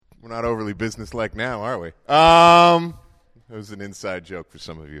We're not overly business-like now, are we? It was an inside joke for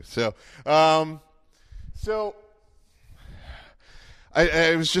some of you. So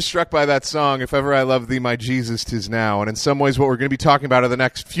I was just struck by that song, If Ever I Love Thee, My Jesus, 'Tis Now. And in some ways what we're going to be talking about in the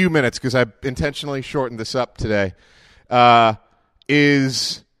next few minutes, because I intentionally shortened this up today,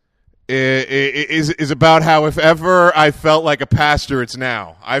 is about how if ever I felt like a pastor, it's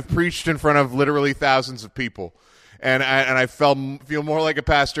now. I've preached in front of literally thousands of people, and I feel more like a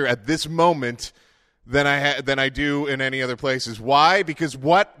pastor at this moment than I do in any other places. Why? Because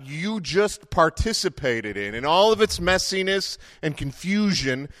what you just participated in all of its messiness and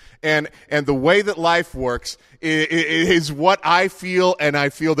confusion and the way that life works is what I feel, and I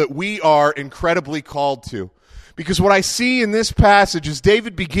feel that we are incredibly called to. Because what I see in this passage is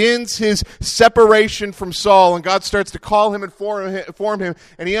David begins his separation from Saul, and God starts to call him and form him,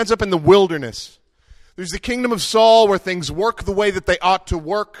 and he ends up in the wilderness. There's the kingdom of Saul where things work the way that they ought to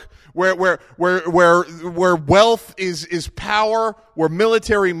work, where wealth is power, where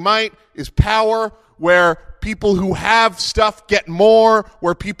military might is power, where people who have stuff get more,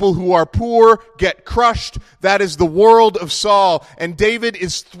 where people who are poor get crushed. That is the world of Saul, and David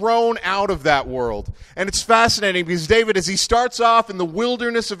is thrown out of that world. And it's fascinating because David, as he starts off in the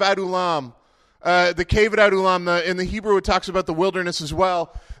wilderness of Adullam, the cave at Adullam, in the Hebrew it talks about the wilderness as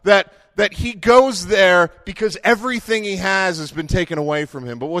well, that he goes there because everything he has been taken away from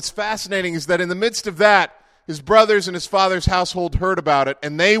him. But what's fascinating is that in the midst of that, his brothers and his father's household heard about it,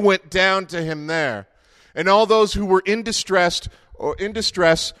 and they went down to him there. And all those who were in distress or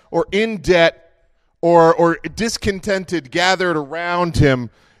in debt or discontented gathered around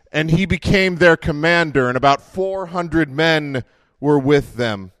him, and he became their commander, and about 400 men were with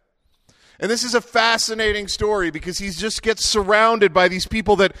them. And this is a fascinating story because he just gets surrounded by these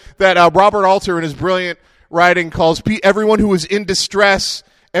people that Robert Alter in his brilliant writing calls everyone who is in distress.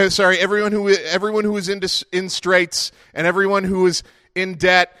 Everyone who is in straits, and everyone who is in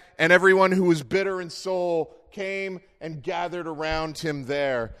debt, and everyone who is bitter in soul came and gathered around him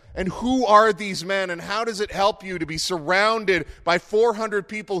there. And who are these men, and how does it help you to be surrounded by 400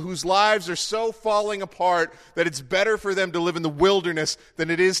 people whose lives are so falling apart that it's better for them to live in the wilderness than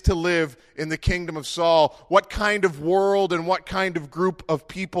it is to live in the kingdom of Saul? What kind of world and what kind of group of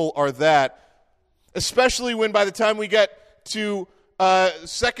people are that? Especially when by the time we get to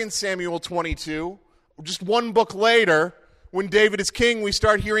 2 Samuel 22, just one book later, when David is king, we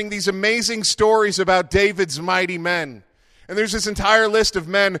start hearing these amazing stories about David's mighty men. And there's this entire list of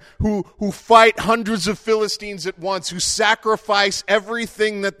men who fight hundreds of Philistines at once, who sacrifice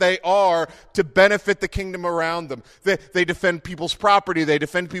everything that they are to benefit the kingdom around them. They defend people's property, they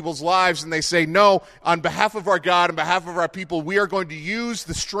defend people's lives, and they say, no, on behalf of our God, on behalf of our people, we are going to use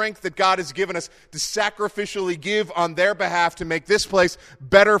the strength that God has given us to sacrificially give on their behalf to make this place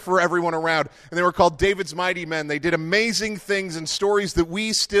better for everyone around. And they were called David's mighty men. They did amazing things and stories that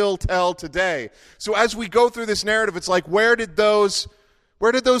we still tell today. So as we go through this narrative, it's like, where did those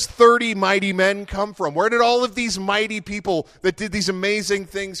 30 mighty men come from? Where did all of these mighty people that did these amazing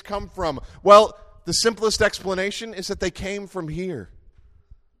things come from? Well, the simplest explanation is that they came from here.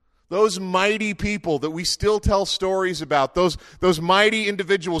 Those mighty people that we still tell stories about, those mighty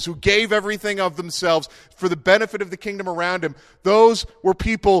individuals who gave everything of themselves for the benefit of the kingdom around him, those were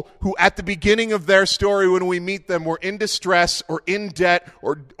people who at the beginning of their story when we meet them were in distress or in debt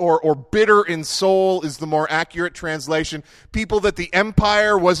or bitter in soul is the more accurate translation. People that the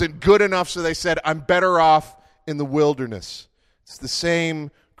empire wasn't good enough, so they said, I'm better off in the wilderness. It's the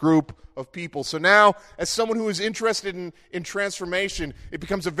same group of people. So now, as someone who is interested in transformation, it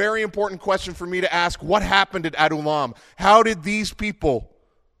becomes a very important question for me to ask, what happened at Adullam? How did these people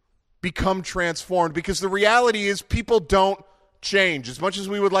become transformed? Because the reality is people don't change. As much as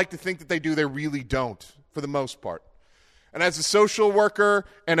we would like to think that they do, they really don't, for the most part. And as a social worker,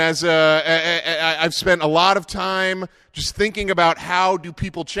 and I've spent a lot of time just thinking about how do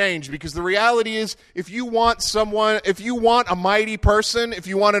people change, because the reality is if you want a mighty person, if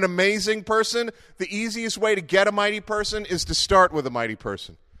you want an amazing person, the easiest way to get a mighty person is to start with a mighty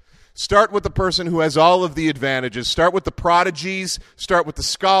person. Start with the person who has all of the advantages. Start with the prodigies. Start with the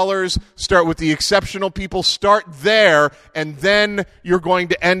scholars. Start with the exceptional people. Start there, and then you're going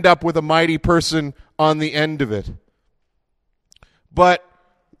to end up with a mighty person on the end of it. But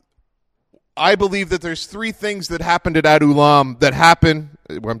I believe that there's three things that happened at Adullam that happen.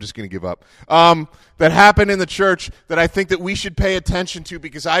 Well, I'm just going to give up. That happen in the church that I think that we should pay attention to,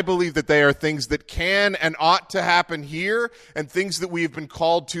 because I believe that they are things that can and ought to happen here, and things that we have been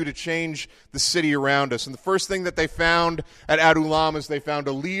called to change the city around us. And the first thing that they found at Adullam is they found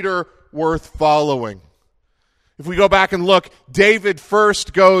a leader worth following. If we go back and look, David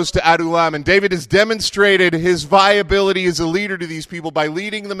first goes to Adullam, and David has demonstrated his viability as a leader to these people by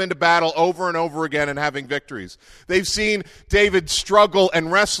leading them into battle over and over again and having victories. They've seen David struggle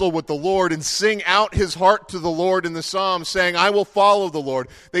and wrestle with the Lord and sing out his heart to the Lord in the Psalms, saying, I will follow the Lord.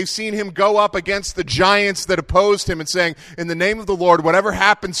 They've seen him go up against the giants that opposed him and saying, in the name of the Lord, whatever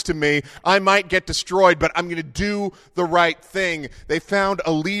happens to me, I might get destroyed, but I'm going to do the right thing. They found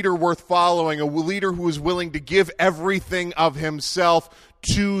a leader worth following, a leader who is willing to give everything of himself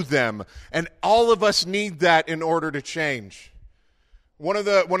to them. And all of us need that in order to change. One of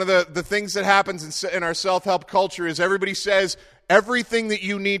the things that happens in our self-help culture is everybody says everything that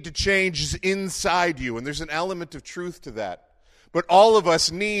you need to change is inside you. And there's an element of truth to that. But all of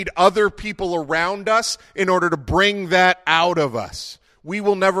us need other people around us in order to bring that out of us. We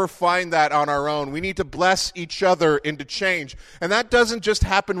will never find that on our own. We need to bless each other into change. And that doesn't just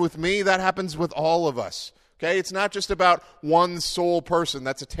happen with me. That happens with all of us. Okay, it's not just about one sole person.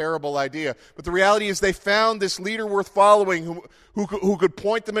 That's a terrible idea. But the reality is they found this leader worth following who could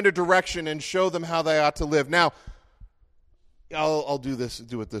point them in a direction and show them how they ought to live. Now, I'll do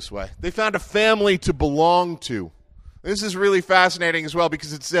it this way. They found a family to belong to. This is really fascinating as well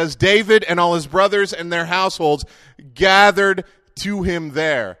because it says David and all his brothers and their households gathered to him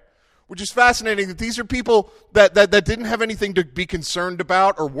there. Which is fascinating that these are people that didn't have anything to be concerned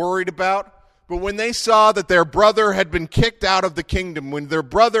about or worried about. But when they saw that their brother had been kicked out of the kingdom, when their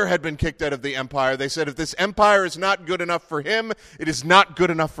brother had been kicked out of the empire, they said, if this empire is not good enough for him, it is not good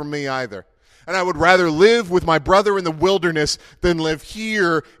enough for me either. And I would rather live with my brother in the wilderness than live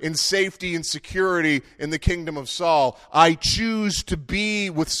here in safety and security in the kingdom of Saul. I choose to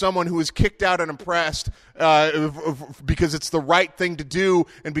be with someone who is kicked out and oppressed because it's the right thing to do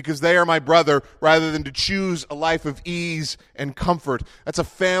and because they are my brother, rather than to choose a life of ease and comfort. That's a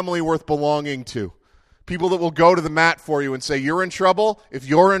family worth belonging to. People that will go to the mat for you and say, you're in trouble. If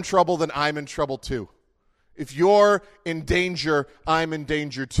you're in trouble, then I'm in trouble too. If you're in danger, I'm in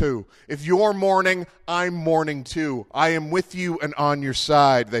danger too. If you're mourning, I'm mourning too. I am with you and on your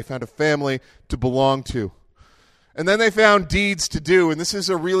side. They found a family to belong to. And then they found deeds to do. And this is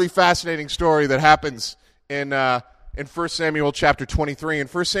a really fascinating story that happens in 1 Samuel chapter 23. In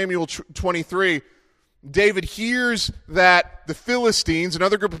 1 Samuel 23, David hears that the Philistines,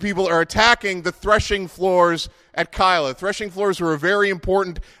 another group of people, are attacking the threshing floors at Keilah. Threshing floors were a very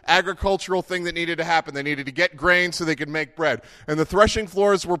important agricultural thing that needed to happen. They needed to get grain so they could make bread. And the threshing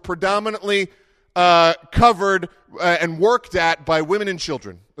floors were predominantly covered and worked at by women and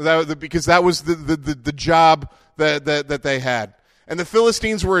children, because that was the job that they had. And the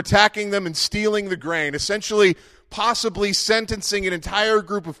Philistines were attacking them and stealing the grain, essentially possibly sentencing an entire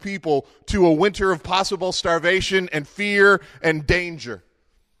group of people to a winter of possible starvation and fear and danger.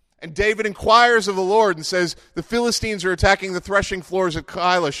 And David inquires of the Lord and says, the Philistines are attacking the threshing floors at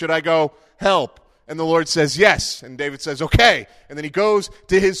Keilah. Should I go help? And the Lord says, yes. And David says, okay. And then he goes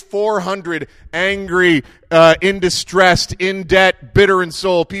to his 400 angry, in distress, in debt, bitter in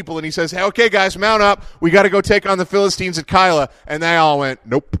soul people. And he says, hey, okay, guys, mount up. We got to go take on the Philistines at Keilah. And they all went,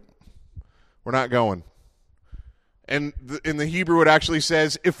 nope, we're not going. And in the Hebrew, it actually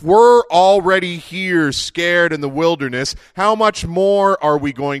says, if we're already here scared in the wilderness, how much more are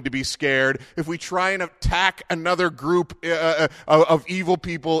we going to be scared if we try and attack another group of evil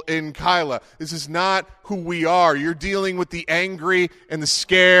people in Keilah? This is not who we are. You're dealing with the angry and the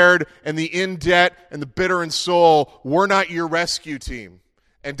scared and the in debt and the bitter in soul. We're not your rescue team.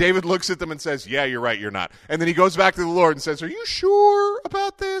 And David looks at them and says, yeah, you're right, you're not. And then he goes back to the Lord and says, are you sure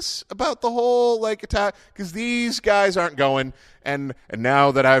about this? About the whole attack? Because these guys aren't going. And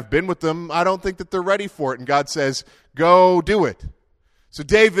now that I've been with them, I don't think that they're ready for it. And God says, go do it. So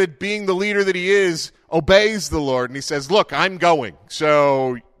David, being the leader that he is, obeys the Lord. And he says, look, I'm going.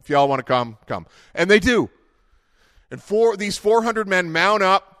 So if y'all want to come, come. And they do. And these 400 men mount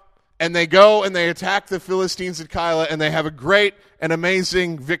up. And they go and they attack the Philistines at Keilah, and they have a great and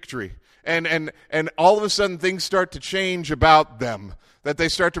amazing victory. And all of a sudden things start to change about them. That they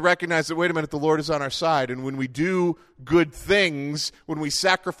start to recognize that, wait a minute, the Lord is on our side. And when we do good things, when we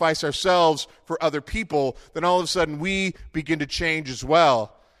sacrifice ourselves for other people, then all of a sudden we begin to change as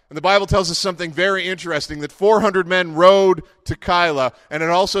well. And the Bible tells us something very interesting, that 400 men rode to Keilah. And it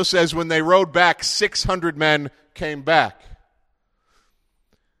also says when they rode back, 600 men came back.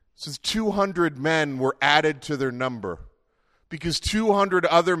 So 200 men were added to their number because 200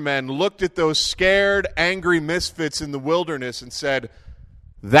 other men looked at those scared, angry misfits in the wilderness and said,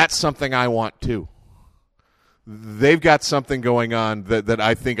 that's something I want too. They've got something going on that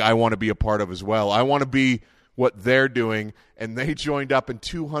I think I want to be a part of as well. I want to be what they're doing. And they joined up and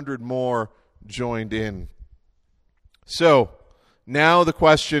 200 more joined in. So, now the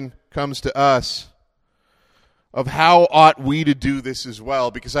question comes to us of how ought we to do this as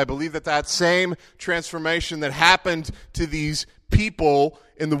well, because I believe that same transformation that happened to these people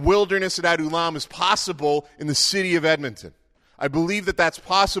in the wilderness at Adullam is possible in the city of Edmonton. I believe that that's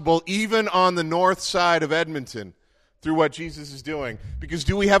possible even on the north side of Edmonton through what Jesus is doing. Because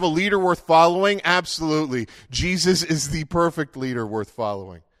do we have a leader worth following? Absolutely. Jesus is the perfect leader worth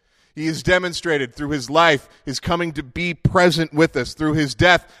following. He has demonstrated through his life, his coming to be present with us, through his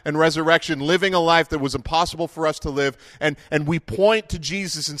death and resurrection, living a life that was impossible for us to live. And we point to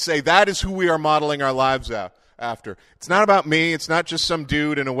Jesus and say, that is who we are modeling our lives after. It's not about me. It's not just some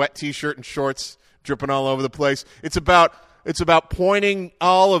dude in a wet t-shirt and shorts dripping all over the place. It's about pointing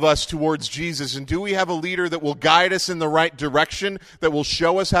all of us towards Jesus. And do we have a leader that will guide us in the right direction, that will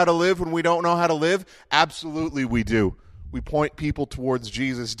show us how to live when we don't know how to live? Absolutely we do. We point people towards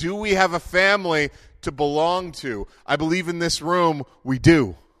Jesus. Do we have a family to belong to? I believe in this room we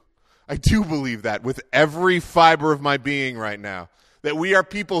do. I do believe that with every fiber of my being right now. That we are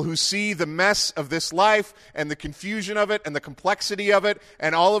people who see the mess of this life and the confusion of it and the complexity of it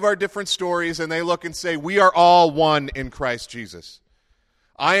and all of our different stories, and they look and say, we are all one in Christ Jesus.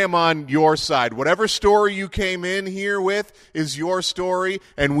 I am on your side. Whatever story you came in here with is your story,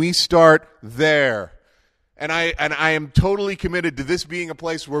 and we start there. And I am totally committed to this being a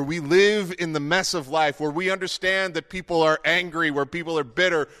place where we live in the mess of life, where we understand that people are angry, where people are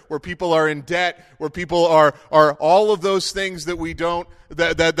bitter, where people are in debt, where people are all of those things that we don't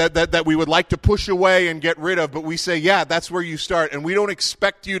that we would like to push away and get rid of. But we say, yeah, that's where you start. And we don't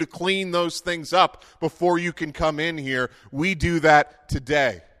expect you to clean those things up before you can come in here. We do that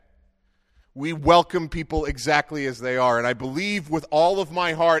today. We welcome people exactly as they are. And I believe with all of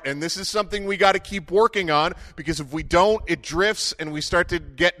my heart, and this is something we got to keep working on, because if we don't, it drifts and we start to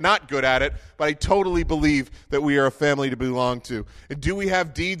get not good at it. But I totally believe that we are a family to belong to. And do we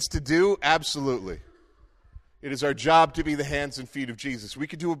have deeds to do? Absolutely. It is our job to be the hands and feet of Jesus. We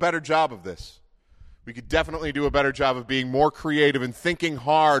could do a better job of this. We could definitely do a better job of being more creative and thinking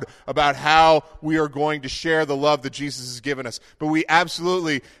hard about how we are going to share the love that Jesus has given us. But we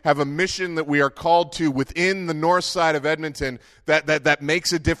absolutely have a mission that we are called to within the north side of Edmonton that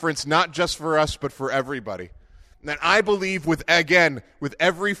makes a difference, not just for us, but for everybody. And I believe with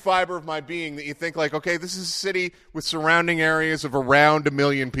every fiber of my being that you think like, okay, this is a city with surrounding areas of around 1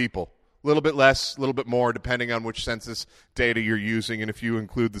 million people. A little bit less, a little bit more, depending on which census data you're using, and if you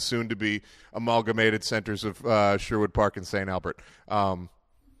include the soon-to-be amalgamated centers of Sherwood Park and St. Albert. That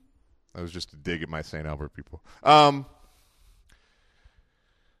was just a dig at my St. Albert people.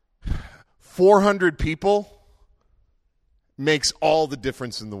 400 people makes all the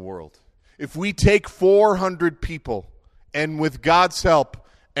difference in the world. If we take 400 people and with God's help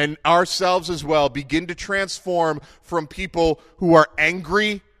and ourselves as well begin to transform from people who are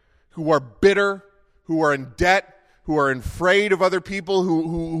angry, who are bitter, who are in debt, who are afraid of other people,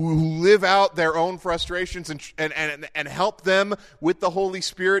 who live out their own frustrations and help them with the Holy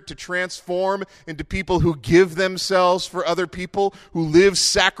Spirit to transform into people who give themselves for other people, who live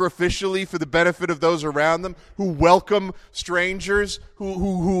sacrificially for the benefit of those around them, who welcome strangers,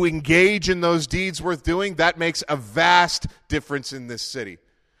 who engage in those deeds worth doing. That makes a vast difference in this city.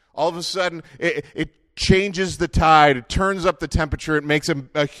 All of a sudden, it changes the tide, it turns up the temperature, it makes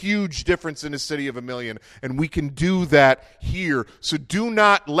a huge difference in a city of 1 million, and we can do that here. So do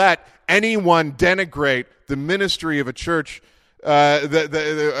not let anyone denigrate the ministry of a church,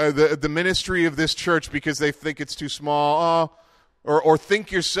 the ministry of this church, because they think it's too small, or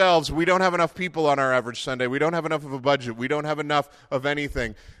think yourselves, we don't have enough people on our average Sunday, we don't have enough of a budget, we don't have enough of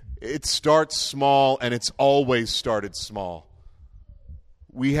anything. It starts small, and it's always started small.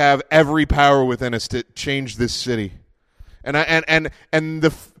 We have every power within us to change this city. And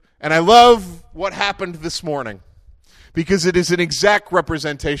I love what happened this morning, because it is an exact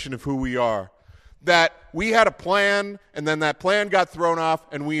representation of who we are. That we had a plan, and then that plan got thrown off,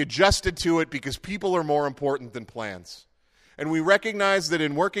 and we adjusted to it because people are more important than plans. And we recognize that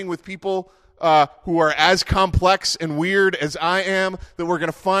in working with people who are as complex and weird as I am, that we're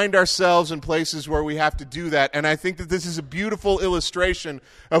going to find ourselves in places where we have to do that. And I think that this is a beautiful illustration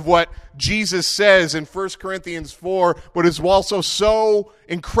of what Jesus says in 1 Corinthians 4, but is also so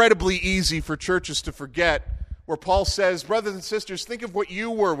incredibly easy for churches to forget, where Paul says, brothers and sisters, think of what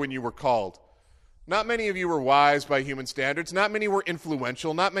you were when you were called. Not many of you were wise by human standards. Not many were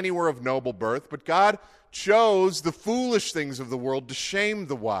influential. Not many were of noble birth. But God chose the foolish things of the world to shame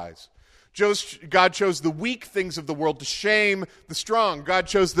the wise. God chose the weak things of the world to shame the strong. God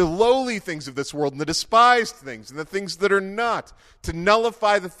chose the lowly things of this world and the despised things and the things that are not, to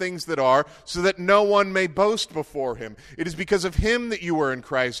nullify the things that are, so that no one may boast before him. It is because of him that you are in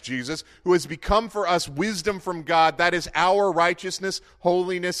Christ Jesus, who has become for us wisdom from God. That is our righteousness,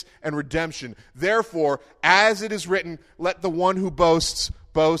 holiness, and redemption. Therefore, as it is written, let the one who boast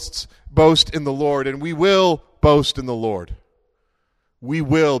in the Lord. And we will boast in the Lord. We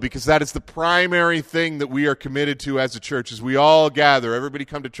will, because that is the primary thing that we are committed to as a church, as we all gather. Everybody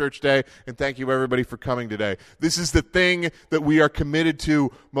come to church today, and thank you everybody for coming today. This is the thing that we are committed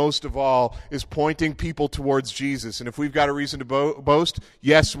to most of all, is pointing people towards Jesus. And if we've got a reason to boast,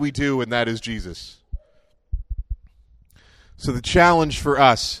 yes we do, and that is Jesus. So the challenge for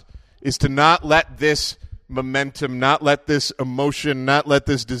us is to not let this momentum, not let this emotion, not let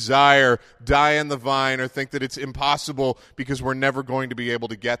this desire die on the vine or think that it's impossible because we're never going to be able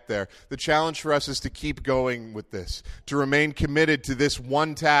to get there. The challenge for us is to keep going with this, to remain committed to this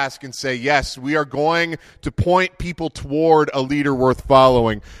one task and say, yes, we are going to point people toward a leader worth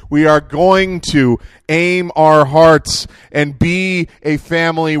following. We are going to aim our hearts and be a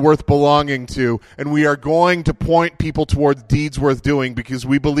family worth belonging to, and we are going to point people toward deeds worth doing, because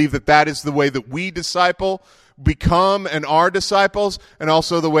we believe that that is the way that we disciple, become and are disciples, and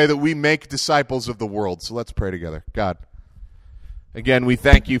also the way that we make disciples of the world. So let's pray together. God, again, we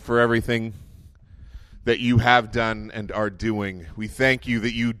thank you for everything that you have done and are doing. We thank you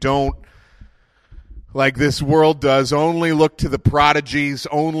that you don't, like this world does, only look to the prodigies,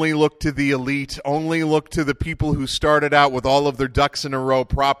 only look to the elite, only look to the people who started out with all of their ducks in a row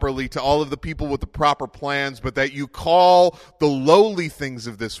properly, to all of the people with the proper plans, but that you call the lowly things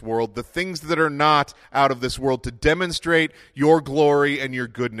of this world, the things that are not out of this world, to demonstrate your glory and your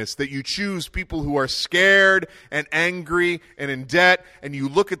goodness, that you choose people who are scared and angry and in debt, and you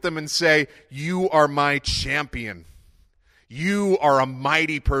look at them and say, you are my champion. You are a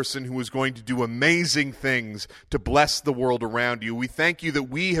mighty person who is going to do amazing things to bless the world around you. We thank you that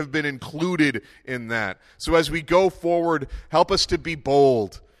we have been included in that. So as we go forward, help us to be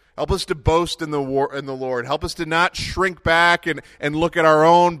bold. Help us to boast in the Lord. Help us to not shrink back and look at our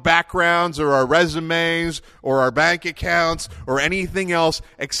own backgrounds or our resumes or our bank accounts or anything else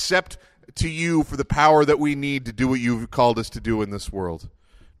except to you for the power that we need to do what you've called us to do in this world.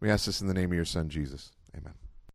 We ask this in the name of your Son, Jesus. Amen.